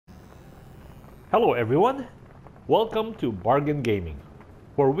Hello everyone, welcome to Bargain Gaming,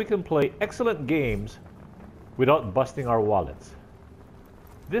 where we can play excellent games without busting our wallets.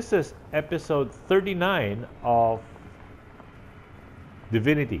 This is episode 39 of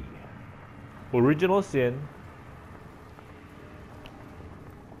Divinity, Original Sin,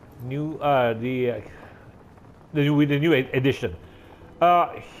 with the new edition.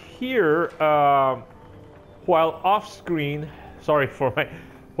 Here, while off screen, sorry for my.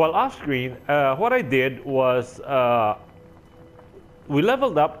 While off screen, what I did was we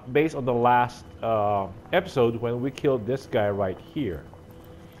leveled up based on the last episode when we killed this guy right here.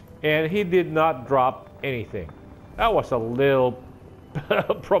 And he did not drop anything. That was a little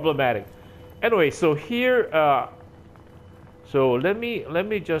problematic. Anyway, so here, so let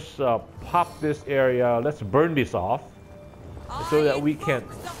me just pop this area. Let's burn this off so that we can.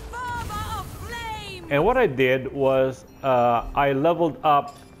 And what I did was I leveled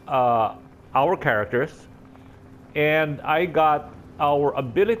up our characters, and I got our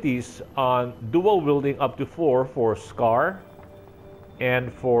abilities on dual wielding up to 4 for Scar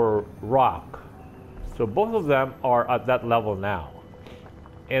and for Rock. So both of them are at that level now.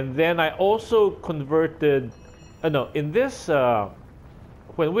 And then I also converted, in this,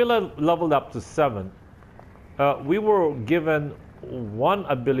 when we leveled up to 7, we were given 1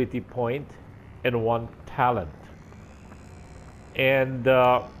 ability point and 1 talent. And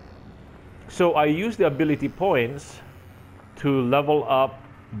so I used the ability points to level up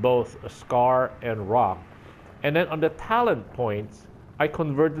both Scar and Rock. And then on the talent points, I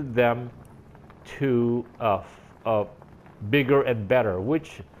converted them to bigger and better,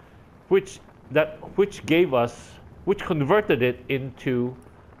 which converted it into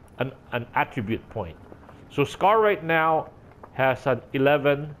an attribute point. So Scar right now has an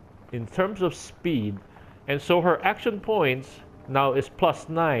 11 in terms of speed, and so her action points now is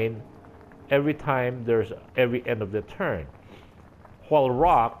 +9 every time every end of the turn. While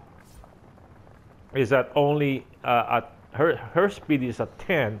Rock is at only at her speed is at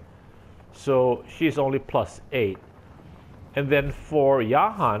 10, so she's only +8. And then for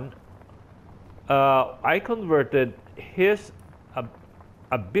Yahan, I converted his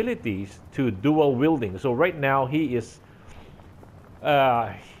abilities to dual wielding. So right now he is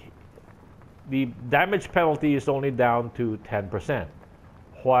the damage penalty is only down to 10%,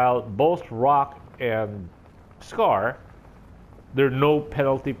 while both Rock and Scar, there are no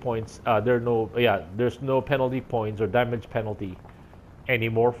penalty points. There's no penalty points or damage penalty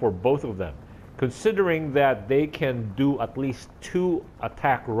anymore for both of them, considering that they can do at least 2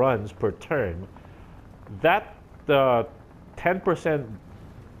 attack runs per turn. That 10%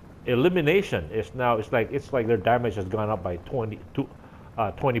 elimination is now it's like their damage has gone up by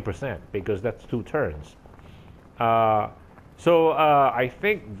 20% because that's 2 turns. So I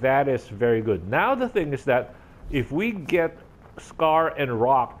think that is very good. Now the thing is that if we get Scar and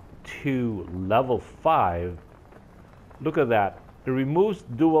Rock to level 5, look at that. It removes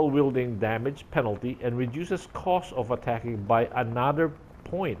dual wielding damage penalty and reduces cost of attacking by another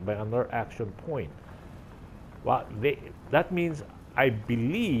action point. Well, that means I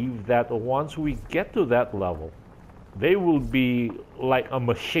believe that once we get to that level, they will be like a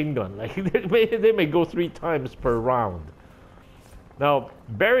machine gun. Like they may go 3 times per round. Now,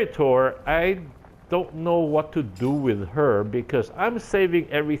 Beritor, I don't know what to do with her because I'm saving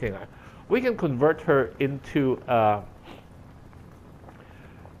everything. We can convert her into a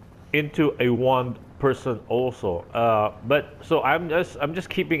wand person also. But so I'm just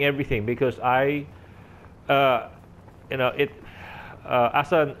keeping everything because I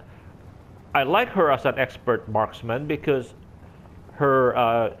like her as an expert marksman because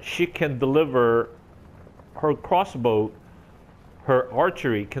she can deliver her crossbow, her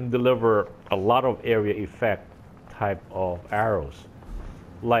archery can deliver a lot of area effect type of arrows,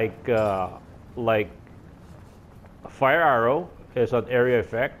 like fire arrow is an area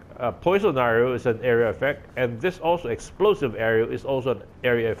effect, poison arrow is an area effect, and this also explosive arrow is also an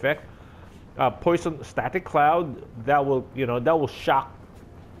area effect. Poison static cloud that will shock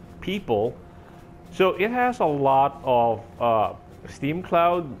people. So it has a lot of steam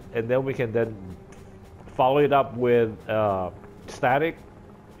cloud, and then we can then follow it up with static,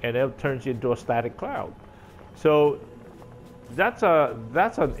 and it turns into a static cloud. So that's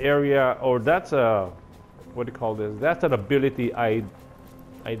an area, or that's a what do you call this? That's an ability I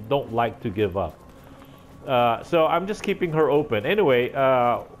don't like to give up. So I'm just keeping her open. Anyway,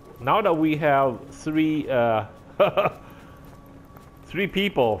 now that we have 3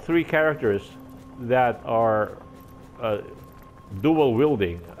 3 characters that are dual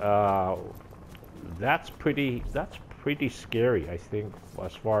wielding, that's pretty scary, I think,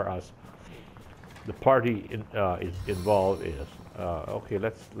 as far as the party is involved is. Okay,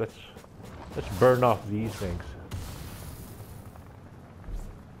 let's burn off these things.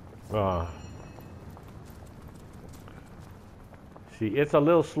 See, it's a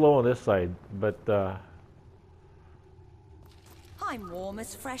little slow on this side, but I'm warm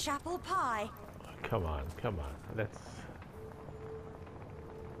as fresh apple pie. come on, let's.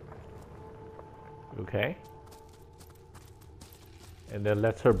 Okay. And then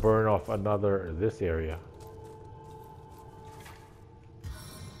let her burn off another this area.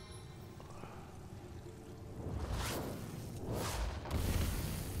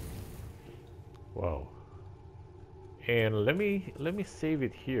 Wow. And let me save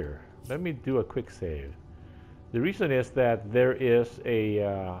it here. Let me do a quick save. The reason is that there is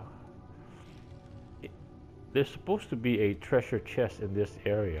a there's supposed to be a treasure chest in this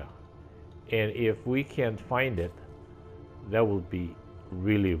area, and if we can find it, that will be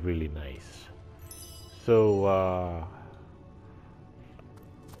really, really nice. So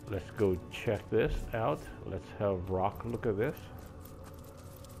let's go check this out. Let's have Rock look at this.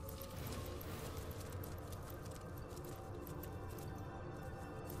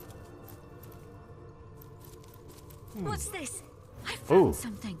 What's this? I found Ooh.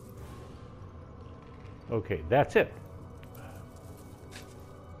 something. Okay, that's it.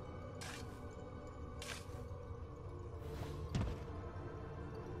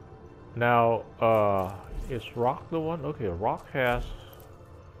 Now, is Rock the one? Okay, Rock has...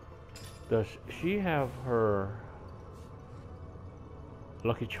 Does she have her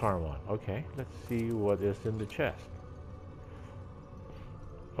Lucky Charm on? Okay, let's see what is in the chest.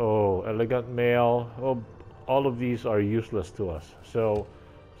 Oh, Elegant Mail. Oh, all of these are useless to us. So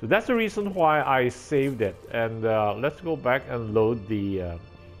that's the reason why I saved it. And let's go back and load the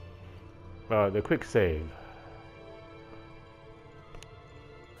quick save.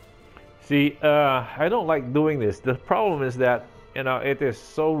 See, I don't like doing this. The problem is that, you know, it is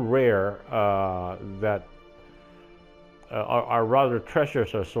so rare that our rather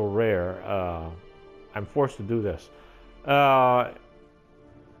treasures are so rare. I'm forced to do this.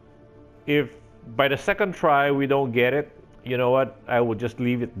 If by the second try we don't get it, you know what? I will just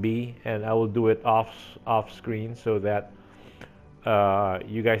leave it be, and I will do it off screen so that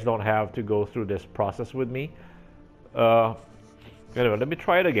you guys don't have to go through this process with me. Anyway, let me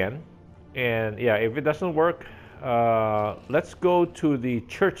try it again. And yeah, if it doesn't work, let's go to the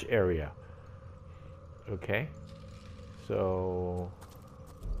church area. Okay, so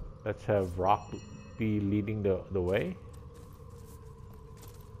let's have Rock be leading the way.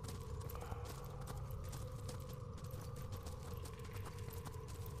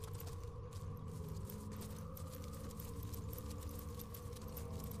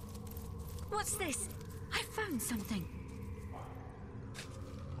 What's this? I found something.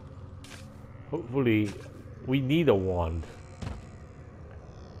 Hopefully, we need a wand.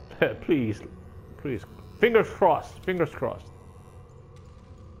 Please, please. Fingers crossed, fingers crossed.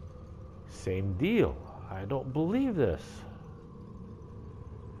 Same deal. I don't believe this.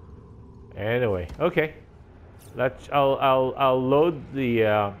 Anyway, okay. I'll load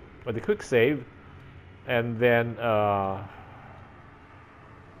the quick save, and then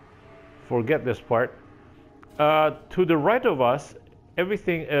forget this part. To the right of us,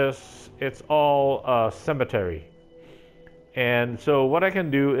 everything it's all cemetery. And so what I can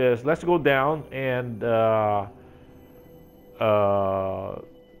do is, let's go down and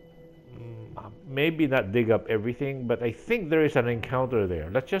maybe not dig up everything, but I think there is an encounter there.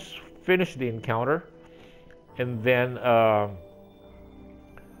 Let's just finish the encounter, and then I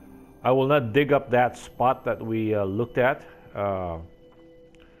will not dig up that spot that we looked at,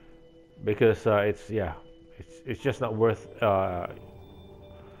 because it's just not worth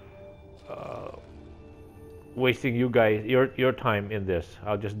wasting you guys your time in this.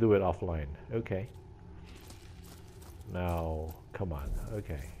 I'll just do it offline. Okay. Now, come on.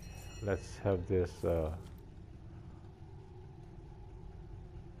 Okay, let's have this. Okay,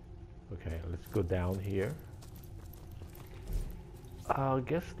 let's go down here. I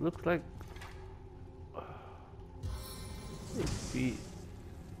guess looks like. Let's see.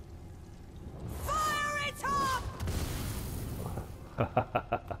 Fire it up!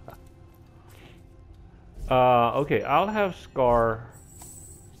 Okay, I'll have Scar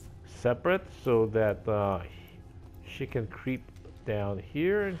separate so that she can creep down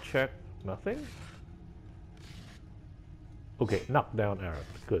here and check nothing. Okay, knock down arrows.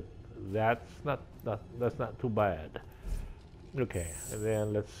 Good. That's not too bad. Okay, and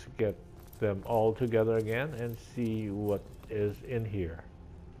then let's get them all together again and see what is in here.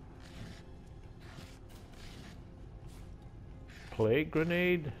 Plague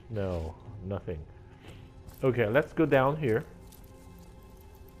grenade? No. nothing. Okay, let's go down here.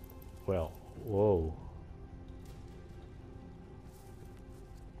 Well, whoa.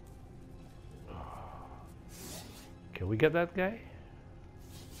 Can we get that guy?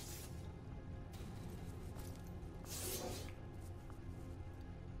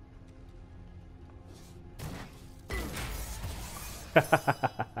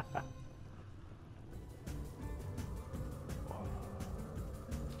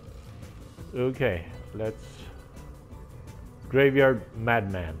 Okay, let's Graveyard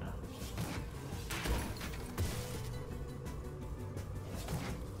Madman.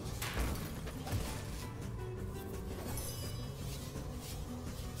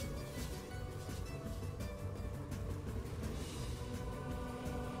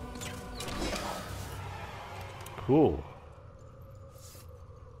 Cool.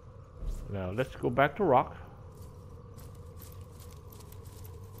 Now let's go back to rock.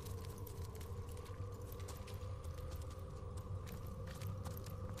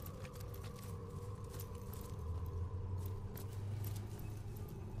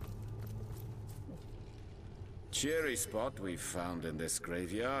 Cheery spot we've found in this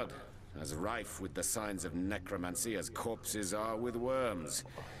graveyard, as rife with the signs of necromancy as corpses are with worms.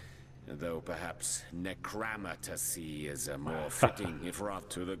 Though perhaps necramatacy is a more fitting, if right.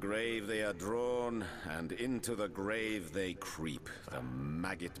 To the grave they are drawn, and into the grave they creep, the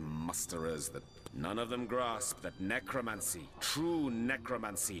maggot musterers that none of them grasp that necromancy, true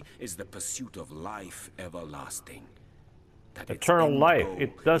necromancy, is the pursuit of life everlasting. That Eternal life.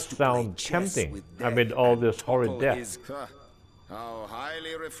 It does sound tempting amid all this horrid death. How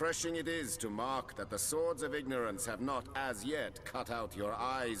highly refreshing it is to mark that the swords of ignorance have not as yet cut out your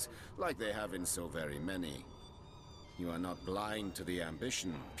eyes like they have in so very many. You are not blind to the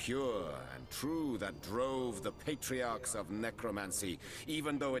ambition, pure and true, that drove the patriarchs of necromancy,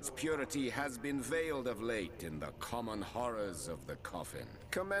 even though its purity has been veiled of late in the common horrors of the coffin.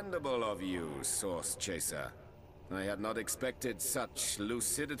 Commendable of you, Source Chaser. I had not expected such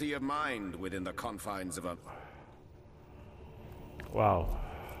lucidity of mind within the confines of a... Wow.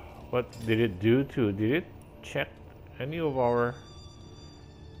 What did it do to... Did it check any of our...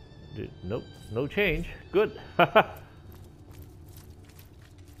 Nope, no change. Good.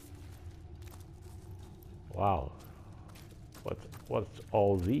 Wow. What's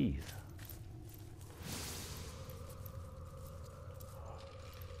all these?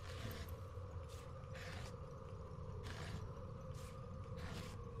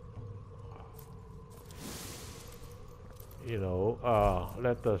 You know,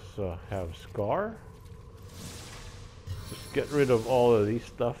 let us have Scar. Just get rid of all of these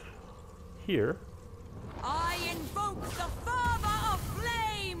stuff here. I invoke the fervor of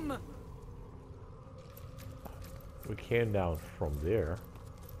flame! We came down from there.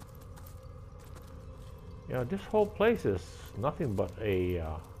 Yeah, this whole place is nothing but a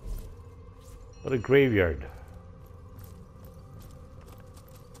graveyard.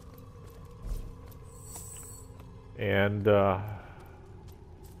 And it's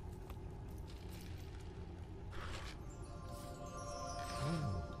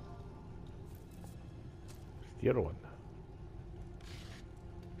the other one.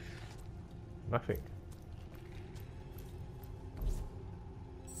 Nothing.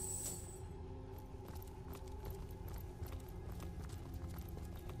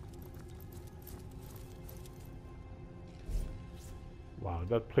 Wow,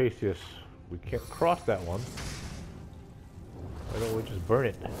 that place is... We can't cross that one. Why don't we just burn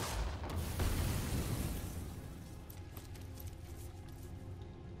it?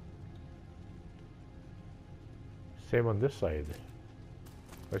 Same on this side.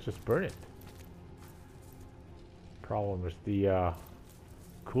 Let's just burn it. Problem is the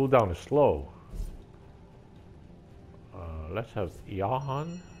cooldown is slow. Let's have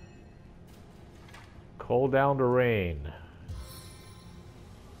Yahan. Call down the rain.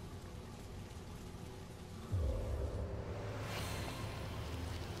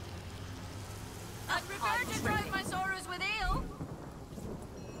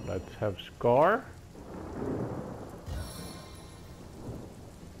 Let's have Scar.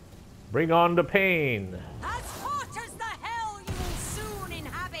 Bring on the pain. As hot as the hell you will soon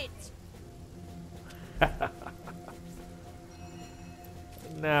inhabit.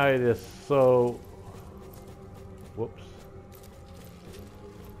 Now it is so... Whoops.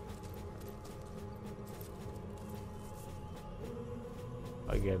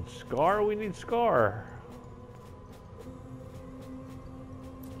 Again, Scar? We need Scar.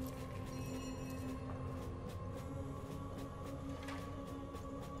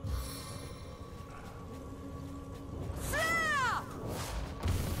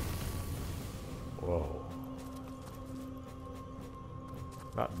 Whoa.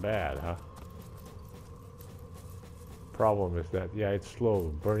 Not bad, huh? Problem is that, yeah, it's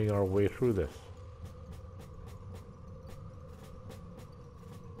slow, burning our way through this.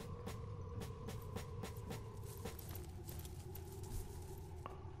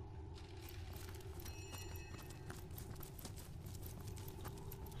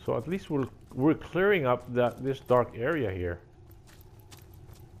 So at least we're clearing up this dark area here.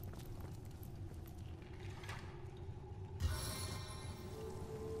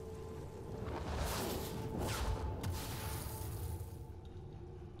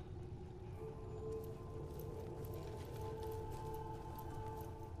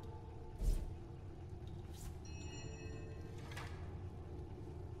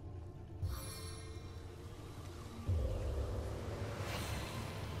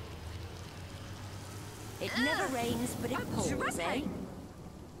 It never rains, but it pours, eh?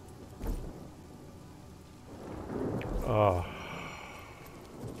 Oh.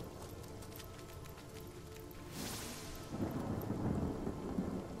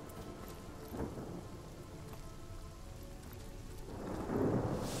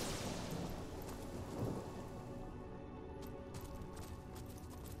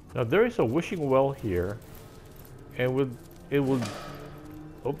 Now there is a wishing well here, and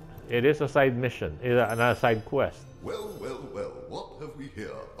it is a side mission, a side quest. Well, well, well, what have we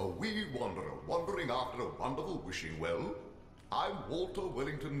here? A wee wanderer wandering after a wonderful wishing well? I'm Walter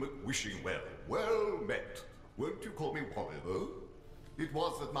Wellington McWishingwell. Well met. Won't you call me Wally, though? It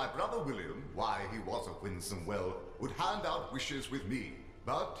was that my brother William, why he was a winsome well, would hand out wishes with me.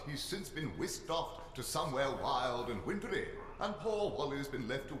 But he's since been whisked off to somewhere wild and wintry, and poor Wally's been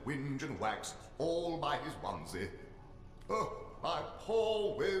left to whinge and wax all by his onesie. Oh, my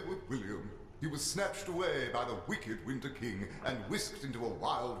poor wayward William. He was snatched away by the wicked Winter King and whisked into a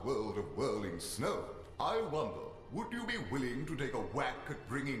wild world of whirling snow. I wonder, would you be willing to take a whack at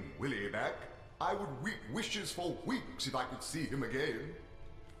bringing Willie back? I would weep wishes for weeks if I could see him again.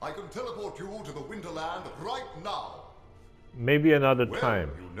 I can teleport you to the Winterland right now. Maybe another Well,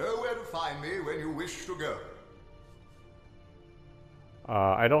 time. you know where to find me when you wish to go.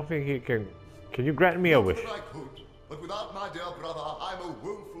 I don't think he can. Can you grant me a wish? Not that I could, but without my dear brother, I'm a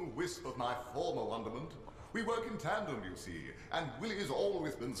woeful wisp of my former wonderment. We work in tandem, you see, and Willie's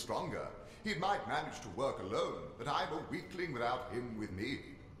always been stronger. He might manage to work alone, but I'm a weakling without him with me.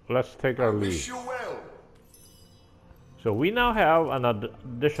 Let's take our leave. Wish you well. So we now have an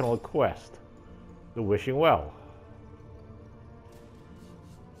additional quest, the Wishing Well.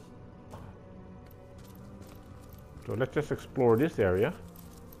 So let's just explore this area.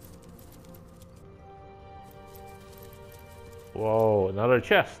 Whoa, another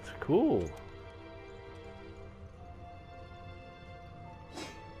chest. Cool.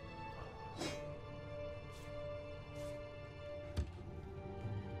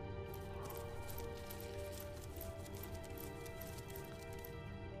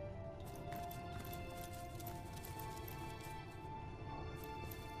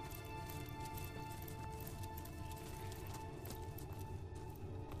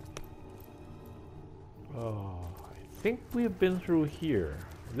 Oh, I think we've been through here.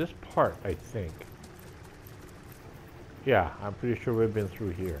 This part, I think. Yeah, I'm pretty sure we've been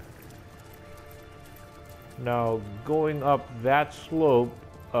through here. Now, going up that slope,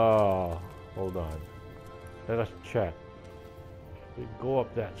 hold on. Let us check. If we go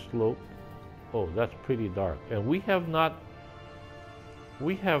up that slope, oh, that's pretty dark. And we have not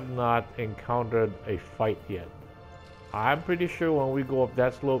encountered a fight yet. I'm pretty sure when we go up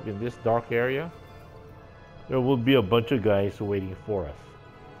that slope in this dark area, there will be a bunch of guys waiting for us.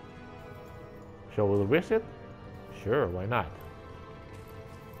 Shall we risk it? Sure, why not?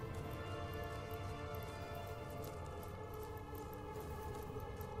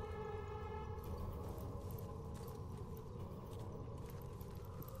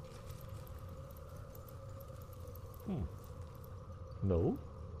 No.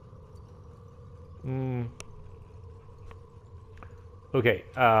 Okay,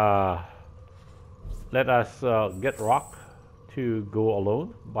 let us get Rock to go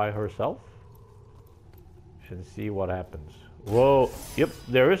alone by herself and see what happens. Whoa, yep,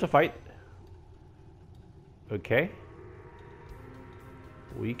 there is a fight. Okay.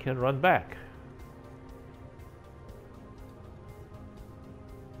 We can run back.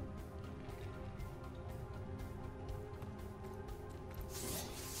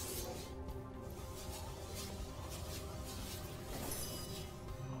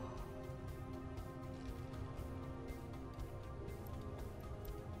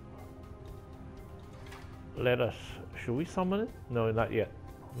 Let us, should we summon it? No, not yet.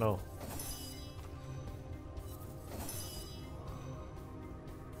 No.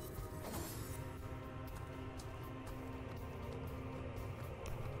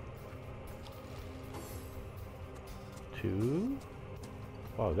 2.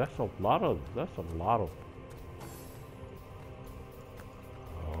 Wow, that's a lot of.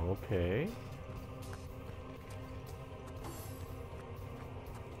 Okay.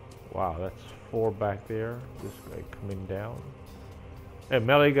 Wow, that's 4 back there. This guy coming down. Hey,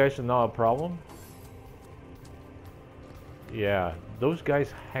 melee guys are not a problem. Yeah, those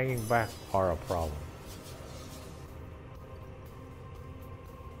guys hanging back are a problem.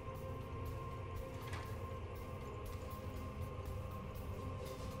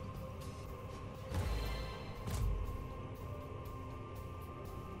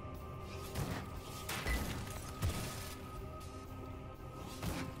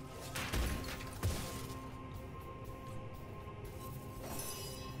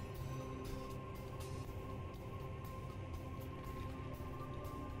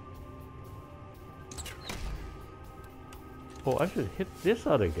 Oh, I should hit this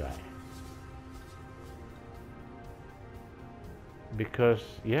other guy. Because,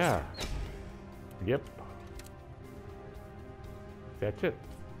 yeah. Yep. That's it.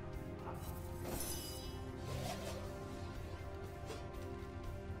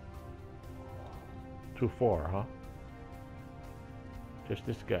 Too far, huh? Just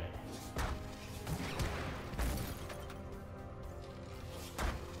this guy.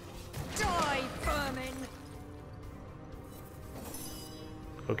 Die, vermin!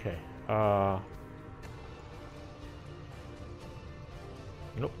 Okay.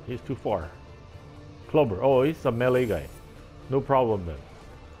 Nope, he's too far. Clover. Oh, he's a melee guy. No problem then.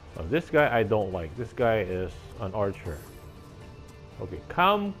 This guy I don't like. This guy is an archer. Okay,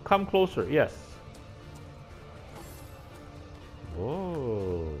 come closer. Yes.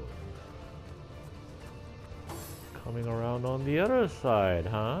 Whoa. Coming around on the other side,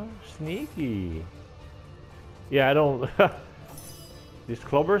 huh? Sneaky. Yeah, I don't. These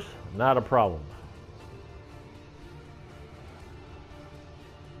clovers, not a problem.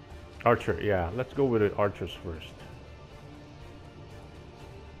 Archer, yeah, let's go with the archers first.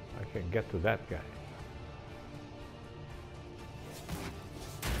 I can get to that guy.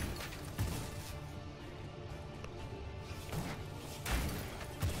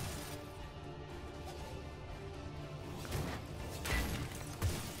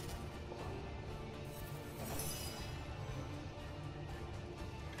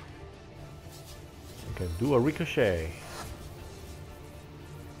 I can do a ricochet.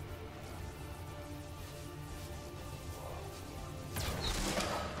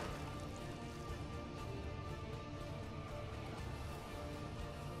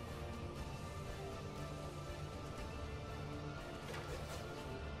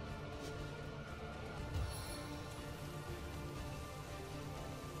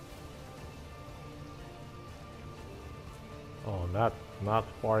 Oh, not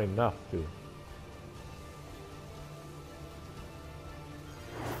far enough to.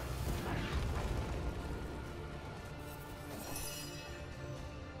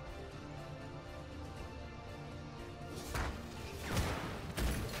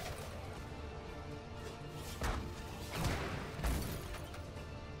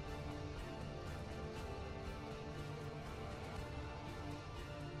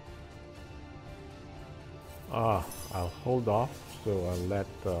 I'll hold off, so I'll let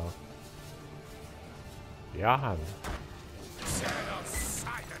Jahan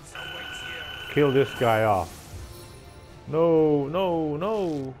kill this guy off. No, no,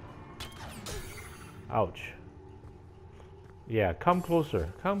 no. Ouch. Yeah, come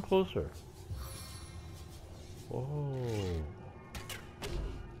closer, come closer. Oh.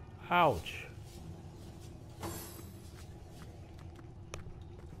 Ouch.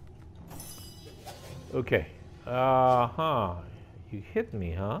 Okay. You hit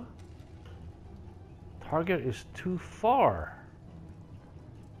me, huh? Target is too far.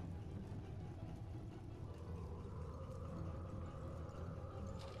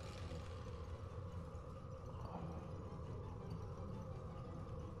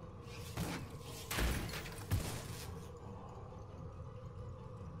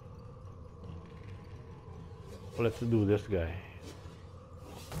 Let's do this guy.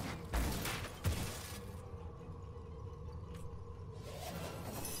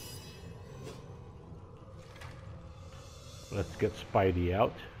 Let's get Spidey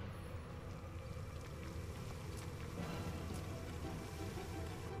out.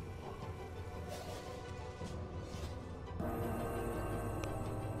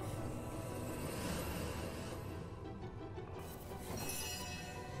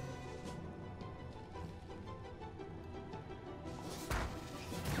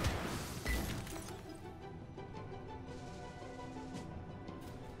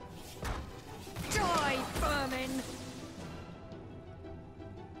 Die, vermin!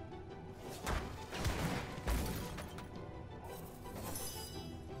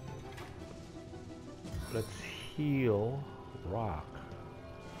 heal rock.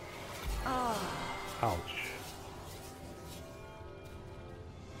 Ouch.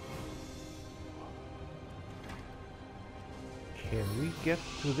 Can we get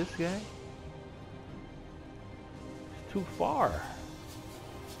to this guy? It's too far.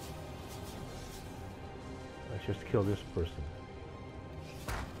 Let's just kill this person.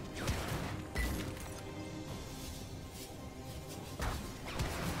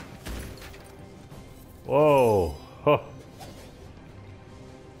 Whoa! Huh.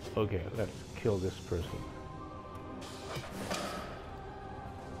 Okay, let's kill this person.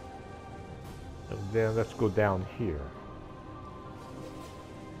 And then let's go down here.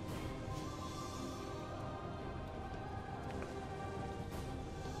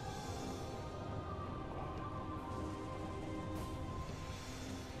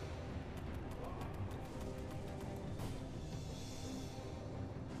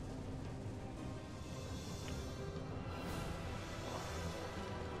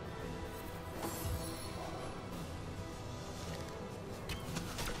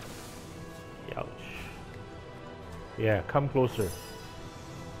 Ouch. Yeah, come closer.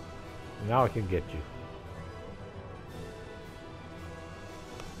 Now I can get you.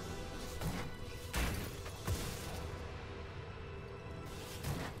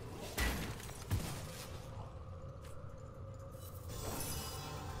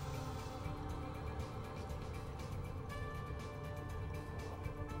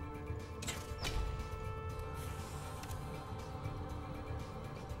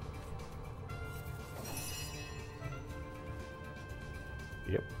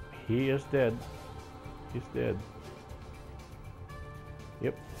 Yep, he is dead. He's dead.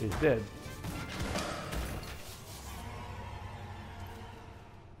 Yep, he's dead.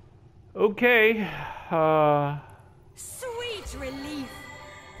 Okay, Sweet relief.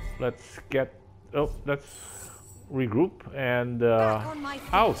 let's get. Oh, let's regroup and. Back on my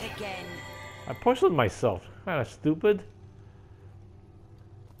feet Ouch! again. I poisoned myself. Kind of stupid.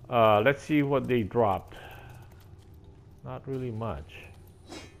 Let's see what they dropped. Not really much.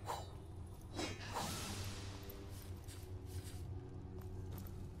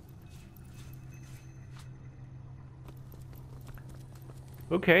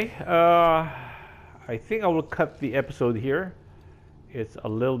 Okay, I think I will cut the episode here. It's a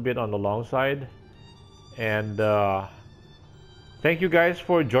little bit on the long side. And thank you guys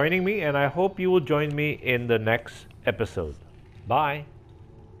for joining me, and I hope you will join me in the next episode. Bye!